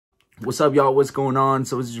What's up, y'all? What's going on?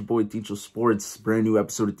 So this is your boy Tincho Sports, brand new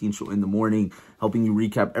episode of Tincho in the Morning, helping you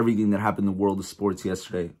recap everything that happened in the world of sports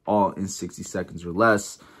yesterday, all in 60 seconds or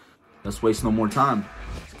less. Let's waste no more time.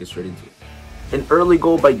 Let's get straight into it. An early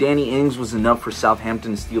goal by Danny Ings was enough for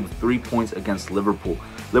Southampton to steal the 3 points against Liverpool.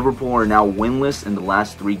 Liverpool are now winless in the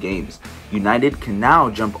last 3 games. United can now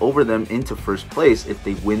jump over them into first place if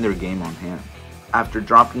they win their game on hand. After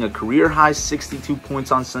dropping a career-high 62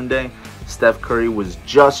 points on Sunday, Steph Curry was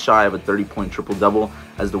just shy of a 30-point triple-double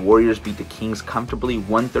as the Warriors beat the Kings comfortably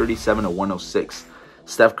 137-106.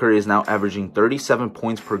 Steph Curry is now averaging 37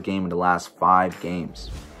 points per game in the last 5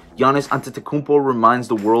 games. Giannis Antetokounmpo reminds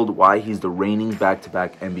the world why he's the reigning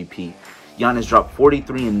back-to-back MVP. Giannis dropped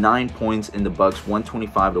 43 and 9 points in the Bucks'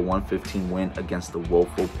 125-115 win against the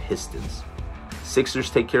woeful Pistons. Sixers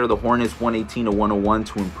take care of the Hornets 118-101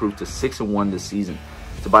 to improve to 6-1 this season.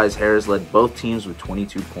 Tobias Harris led both teams with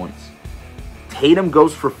 22 points. Tatum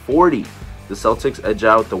goes for 40. The Celtics edge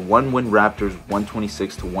out the one-win Raptors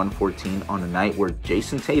 126-114 on a night where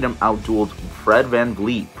Jason Tatum outdueled Fred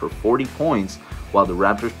VanVleet for 40 points while the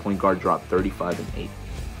Raptors point guard dropped 35 and 8.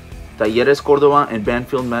 Talleres Córdoba and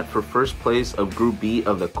Banfield met for first place of Group B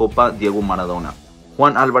of the Copa Diego Maradona.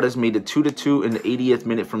 Juan Alvarez made it 2-2 in the 80th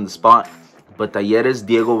minute from the spot, but Talleres'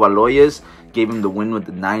 Diego Valoyes gave him the win with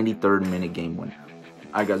the 93rd minute game winner.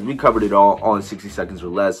 Alright guys, we covered it all in 60 seconds or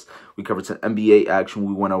less. We covered some NBA action.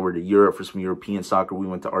 We went over to Europe for some European soccer. We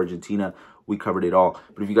went to Argentina. We covered it all.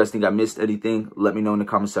 But if you guys think I missed anything, let me know in the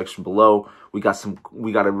comment section below. We got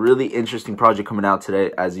a really interesting project coming out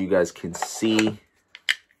today. As you guys can see,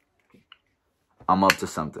 I'm up to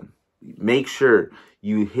something. Make sure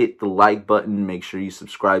you hit the like button. Make sure you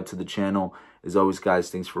subscribe to the channel. As always, guys,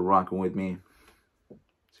 thanks for rocking with me.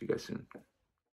 See you guys soon.